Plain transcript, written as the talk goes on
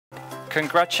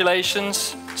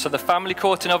Congratulations to the Family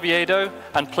Court in Oviedo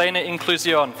and Plena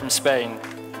Inclusión from Spain.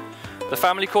 The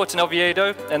Family Court in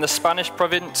Oviedo in the Spanish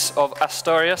province of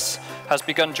Asturias has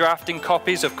begun drafting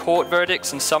copies of court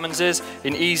verdicts and summonses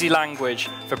in easy language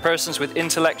for persons with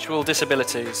intellectual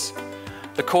disabilities.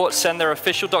 The courts send their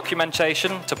official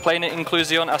documentation to Plena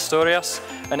Inclusión Asturias,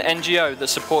 an NGO that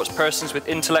supports persons with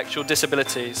intellectual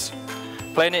disabilities.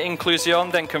 Plena Inclusión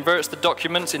then converts the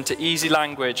documents into easy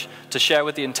language to share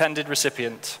with the intended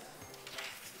recipient.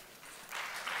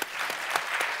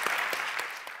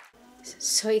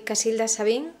 Soy Casilda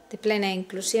Sabín, de Plena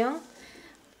Inclusión.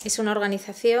 Es una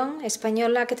organización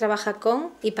española que trabaja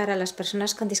con y para las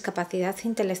personas con discapacidad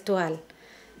intelectual.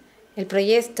 El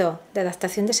proyecto de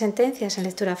adaptación de sentencias en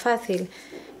lectura fácil,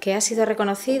 que ha sido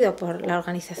reconocido por la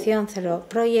organización Zero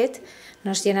Project,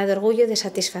 nos llena de orgullo y de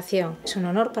satisfacción. Es un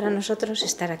honor para nosotros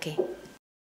estar aquí.